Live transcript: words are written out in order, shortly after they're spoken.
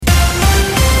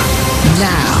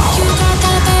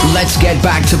let's get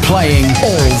back to playing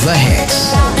all the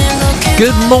hits.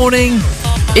 Good morning.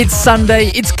 It's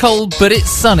Sunday, it's cold, but it's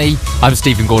sunny. I'm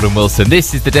Stephen Gordon-Wilson.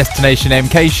 This is the Destination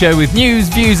MK show with news,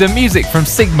 views and music from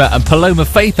Sigma and Paloma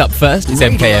Faith up first. It's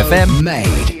MKFM.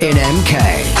 Made in MK.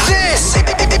 This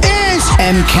is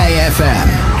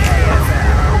MKFM.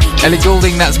 Ellie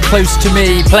Goulding, that's Close to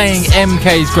Me, playing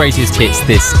MK's greatest hits.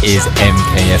 This is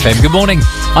MKFM. Good morning,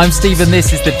 I'm Stephen.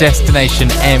 This is the Destination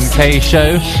MK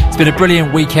show. It's been a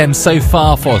brilliant weekend so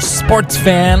far for sports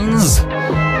fans.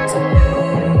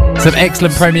 Some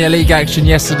excellent Premier League action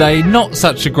yesterday. Not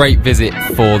such a great visit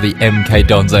for the MK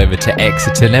Dons over to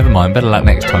Exeter. Never mind, better luck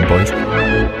next time, boys.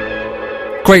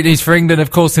 Great news for England, of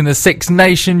course, in the Six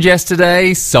Nations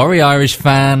yesterday. Sorry, Irish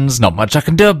fans, not much I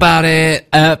can do about it.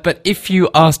 But if you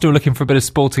are still looking for a bit of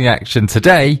sporting action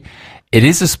today, it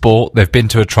is a sport. They've been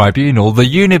to a tribunal. The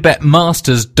Unibet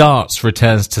Masters Darts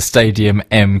returns to Stadium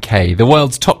MK. The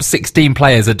world's top 16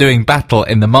 players are doing battle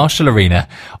in the Marshall Arena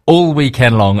all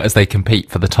weekend long as they compete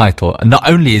for the title. And not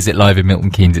only is it live in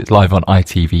Milton Keynes, it's live on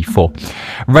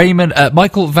ITV4.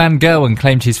 Michael van Gerwen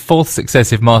claimed his fourth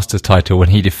successive Masters title when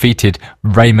he defeated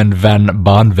Raymond van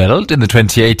Barneveld in the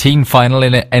 2018 final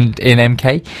in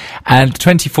MK. And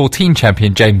 2014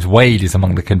 champion James Wade is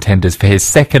among the contenders for his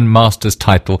second Masters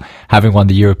title, having won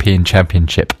the European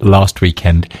Championship last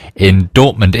weekend in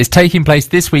Dortmund. It's taking place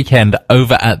this weekend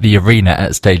over at the arena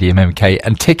at Stadium MK,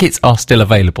 and tickets are still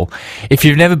available. If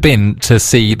you've never been to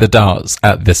see the darts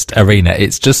at this arena,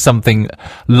 it's just something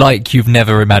like you've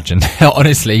never imagined.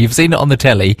 Honestly, you've seen it on the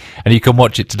telly, and you can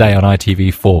watch it today on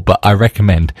ITV4, but I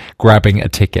recommend grabbing a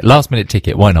ticket. Last minute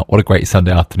ticket, why not? What a great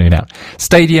Sunday afternoon out.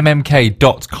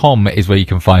 StadiumMK.com is where you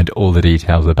can find all the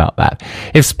details about that.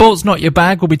 If sport's not your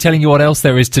bag, we'll be telling you what else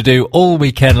there is to do all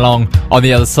weekend long on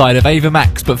the other side of Ava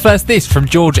Max. But first, this from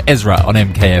George Ezra on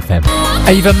MKFM.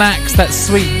 Ava Max, that's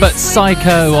Sweet But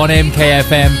Psycho on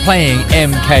MKFM, playing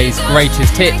MK's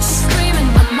greatest hits.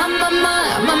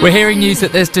 We're hearing news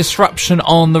that there's disruption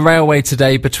on the railway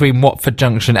today between Watford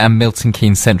Junction and Milton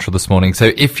Keynes Central this morning.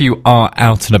 So if you are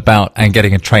out and about and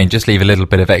getting a train, just leave a little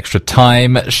bit of extra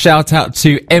time. Shout out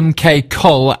to MK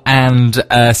Cole and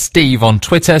Steve on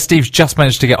Twitter. Steve's just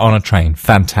managed to get on a train.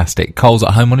 Fantastic. Cole's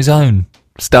at home on his own.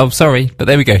 Still sorry, but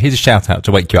there we go. Here's a shout out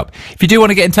to wake you up. If you do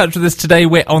want to get in touch with us today,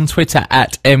 we're on Twitter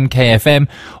at MKFM,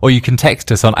 or you can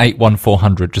text us on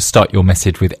 81400. Just start your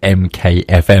message with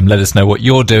MKFM. Let us know what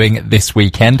you're doing this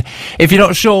weekend. If you're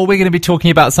not sure, we're going to be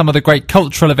talking about some of the great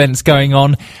cultural events going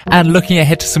on and looking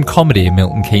ahead to some comedy in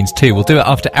Milton Keynes too. We'll do it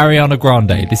after Ariana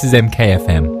Grande. This is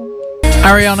MKFM.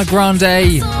 Ariana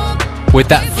Grande with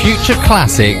that future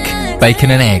classic,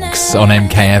 Bacon and Eggs on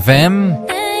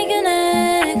MKFM.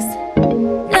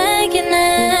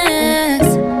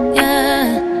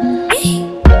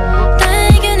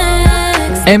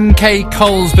 MK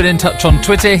Cole's been in touch on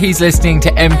Twitter. He's listening to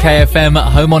MKFM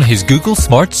at home on his Google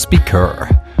Smart Speaker,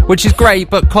 which is great.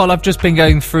 But Cole, I've just been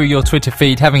going through your Twitter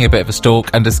feed, having a bit of a stalk,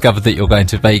 and discovered that you're going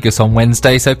to Vegas on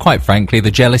Wednesday. So quite frankly,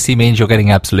 the jealousy means you're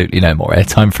getting absolutely no more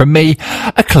airtime from me.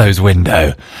 A closed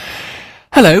window.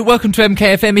 Hello, welcome to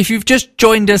MKFM. If you've just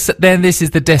joined us, then this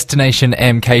is the Destination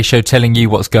MK show, telling you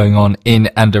what's going on in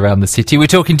and around the city. We're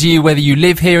talking to you whether you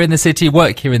live here in the city,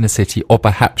 work here in the city, or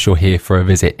perhaps you're here for a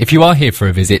visit. If you are here for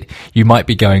a visit, you might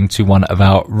be going to one of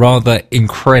our rather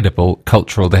incredible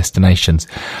cultural destinations.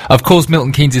 Of course,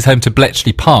 Milton Keynes is home to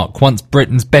Bletchley Park, once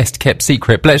Britain's best kept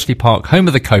secret. Bletchley Park, home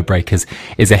of the Codebreakers,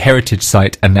 is a heritage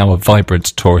site and now a vibrant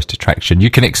tourist attraction. You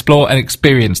can explore and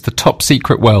experience the top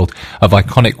secret world of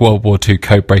iconic World War II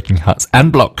code-breaking huts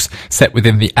and blocks set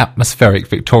within the atmospheric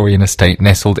Victorian estate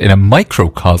nestled in a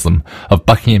microcosm of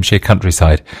Buckinghamshire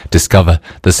countryside. Discover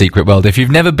the secret world. If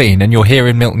you've never been and you're here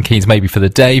in Milton Keynes maybe for the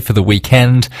day, for the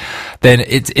weekend, then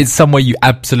it's somewhere you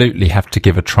absolutely have to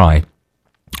give a try.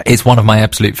 It's one of my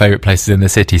absolute favourite places in the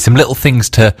city. Some little things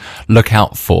to look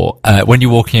out for when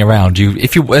you're walking around.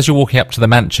 As you're walking up to the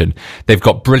mansion, they've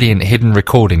got brilliant hidden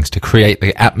recordings to create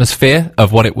the atmosphere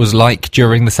of what it was like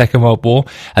during the Second World War.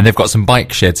 And they've got some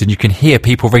bike sheds, and you can hear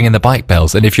people ringing the bike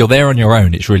bells. And if you're there on your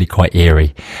own, it's really quite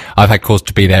eerie. I've had cause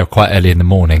to be there quite early in the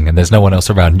morning, and there's no one else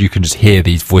around. And you can just hear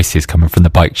these voices coming from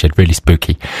the bike shed, really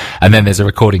spooky. And then there's a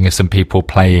recording of some people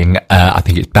playing, I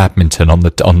think it's badminton on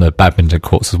the badminton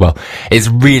courts as well. It's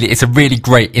it's a really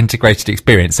great integrated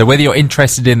experience. So whether you're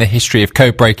interested in the history of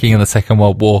code breaking in the Second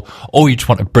World War, or you just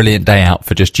want a brilliant day out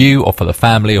for just you or for the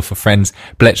family or for friends,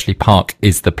 Bletchley Park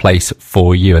is the place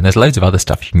for you. And there's loads of other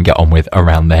stuff you can get on with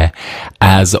around there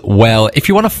as well. If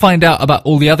you want to find out about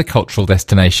all the other cultural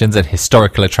destinations and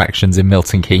historical attractions in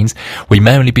Milton Keynes, we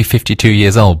may only be 52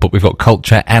 years old, but we've got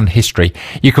culture and history.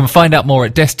 You can find out more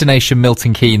at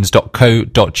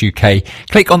destinationmiltonkeynes.co.uk.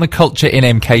 Click on the Culture in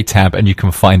MK tab and you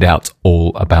can find out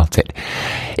all about it.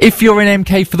 If you're in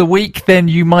MK for the week, then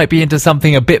you might be into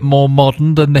something a bit more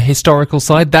modern than the historical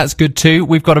side. That's good too.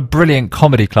 We've got a brilliant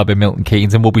comedy club in Milton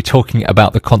Keynes and we'll be talking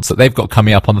about the concert they've got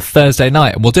coming up on the Thursday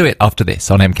night, and we'll do it after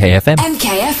this on MKFM.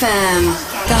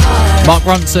 MKFM. Mark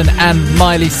Ronson and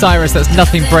Miley Cyrus, that's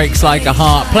Nothing Breaks Like a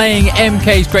Heart, playing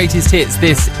MK's greatest hits.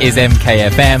 This is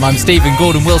MKFM. I'm Stephen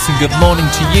Gordon Wilson. Good morning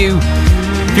to you.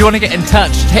 If you want to get in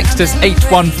touch, text us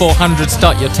 81400,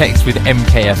 start your text with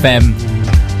MKFM.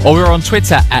 Or we're on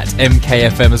Twitter at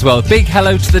MKFM as well. Big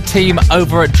hello to the team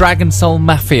over at Dragon Soul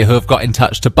Mafia who have got in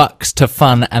touch, to Bucks, to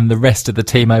Fun and the rest of the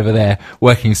team over there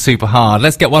working super hard.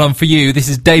 Let's get one on for you. This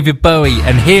is David Bowie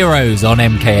and Heroes on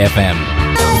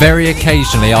MKFM. Very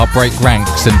occasionally I'll break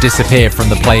ranks and disappear from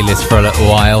the playlist for a little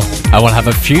while. I will have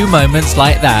a few moments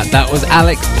like that. That was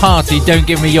Alex Party, Don't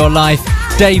Give Me Your Life.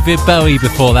 David Bowie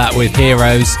before that with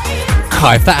Heroes.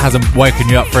 God, if that hasn't woken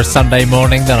you up for a Sunday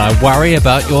morning, then I worry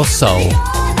about your soul.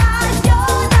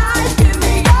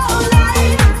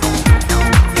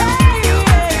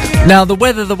 Now, the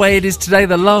weather the way it is today,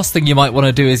 the last thing you might want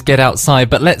to do is get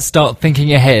outside, but let's start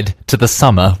thinking ahead to the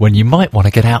summer when you might want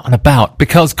to get out and about,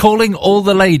 because calling all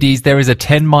the ladies, there is a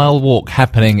 10-mile walk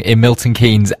happening in Milton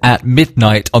Keynes at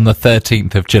midnight on the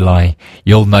 13th of July.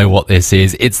 You'll know what this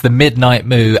is. It's the Midnight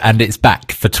Moo, and it's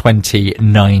back for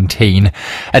 2019.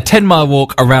 A 10-mile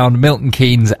walk around Milton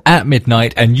Keynes at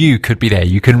midnight, and you could be there.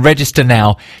 You can register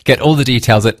now. Get all the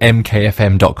details at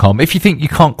mkfm.com. If you think you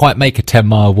can't quite make a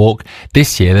 10-mile walk,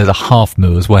 this year there's a half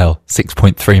moo as well,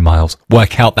 6.3 miles.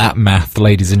 Work out that math,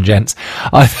 ladies and gents.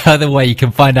 Either way, you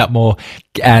can find out more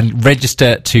and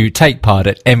register to take part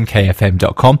at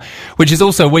mkfm.com, which is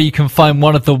also where you can find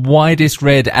one of the widest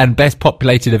read and best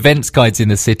populated events guides in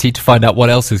the city to find out what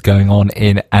else is going on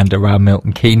in and around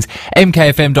Milton Keynes.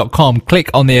 mkfm.com, click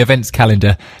on the events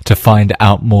calendar to find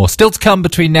out more. Still to come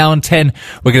between now and 10,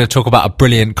 we're going to talk about a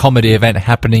brilliant comedy event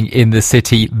happening in the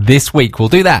city this week. We'll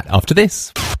do that after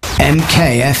this.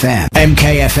 MKFM.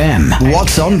 MKFM.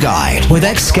 What's on Guide with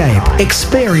Escape.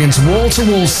 Experience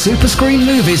wall-to-wall super screen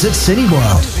movies at City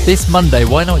World. This Monday,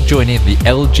 why not join in the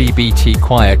LGBT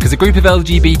choir? Because a group of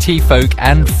LGBT folk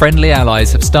and friendly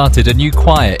allies have started a new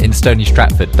choir in Stony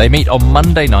Stratford. They meet on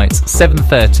Monday nights,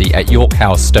 7:30 at York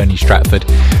House, Stony Stratford.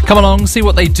 Come along, see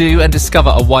what they do and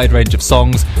discover a wide range of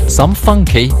songs. Some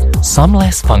funky, some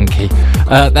less funky.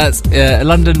 That's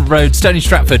London Road, Stony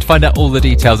Stratford. Find out all the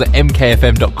details at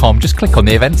mkfm.com. Just click on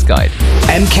the events guide.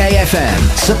 MKFM,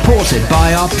 supported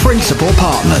by our principal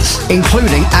partners,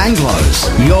 including Anglos,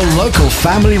 your local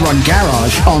family-run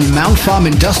garage on Mount Farm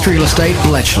Industrial Estate,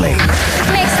 Bletchley.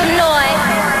 Make some noise.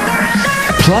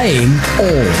 Playing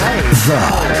all the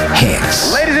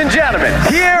hits. Ladies and gentlemen,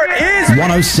 here is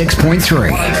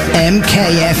 106.3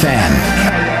 MKFM.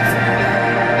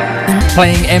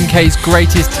 Playing MK's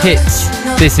greatest hits.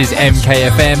 This is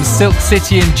MKFM. Silk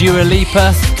City and Dua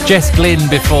Lipa. Jess Glynn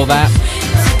before that.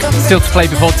 Still to play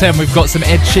before 10, we've got some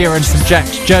Ed Sheeran, some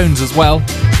Jax Jones as well.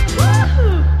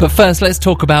 But first, let's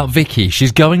talk about Vicky.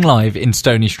 She's going live in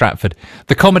Stony Stratford.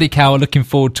 The Comedy Cow are looking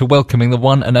forward to welcoming the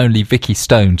one and only Vicky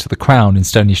Stone to the Crown in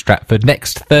Stony Stratford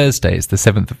next Thursday. It's the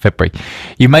 7th of February.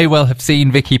 You may well have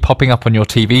seen Vicky popping up on your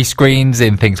TV screens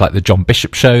in things like The John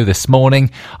Bishop Show, This Morning,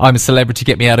 I'm a Celebrity,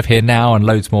 Get Me Out of Here Now, and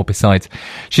loads more besides.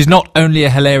 She's not only a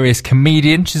hilarious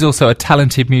comedian, she's also a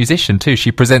talented musician too.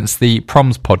 She presents the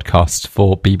Proms podcast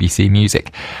for BBC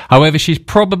Music. However, she's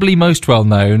probably most well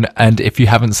known, and if you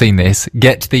haven't seen this,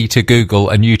 get thee to Google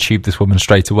and YouTube this woman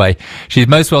straight away. She's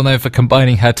most well known for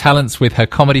combining her talents with her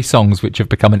comedy songs, which have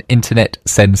become an internet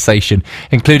sensation,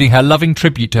 including her loving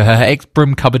tribute to her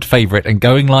ex-broom cupboard favourite and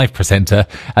going live presenter,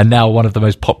 and now one of the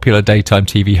most popular daytime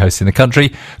TV hosts in the country,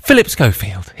 Philip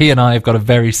Schofield. He and I have got a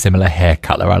very similar hair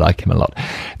colour. I like him a lot.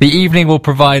 The evening will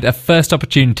provide a first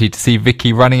opportunity to see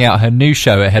Vicky running out her new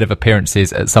show ahead of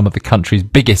appearances at some of the country's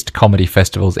biggest comedy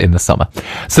festivals in the summer.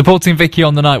 Supporting Vicky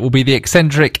on the night will be the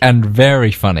eccentric and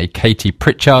very funny Katie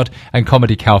Pritchard and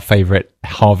Comedy Cow favourite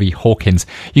Harvey Hawkins.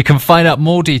 You can find out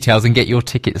more details and get your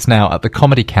tickets now at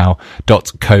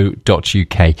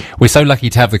thecomedycow.co.uk. We're so lucky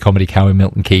to have the Comedy Cow in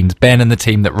Milton Keynes. Ben and the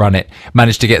team that run it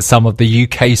managed to get some of the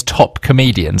UK's top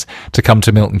comedians to come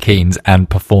to Milton Keynes and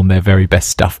perform their very best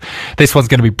stuff. This one's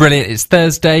going to be brilliant. It's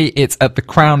Thursday. It's at the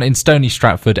Crown in Stony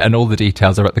Stratford, and all the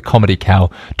details are at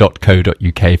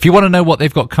thecomedycow.co.uk. If you want to know what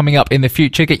they've got coming up in the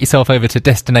future, get yourself over to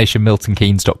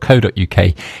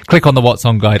destinationmiltonkeynes.co.uk. Click on the What's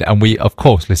On guide, and we, of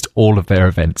course, list all of their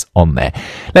events on there.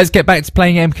 Let's get back to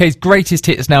playing MK's greatest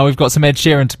hits now. We've got some Ed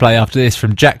Sheeran to play after this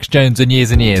from Jax Jones and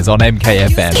Years on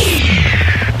MKFM.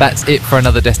 That's it for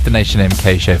another Destination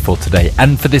MK show for today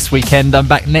and for this weekend. I'm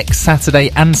back next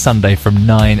Saturday and Sunday from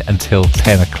 9 until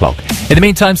 10 o'clock. In the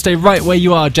meantime, stay right where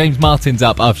you are. James Martin's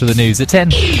up after the news at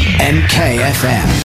 10. MKFM.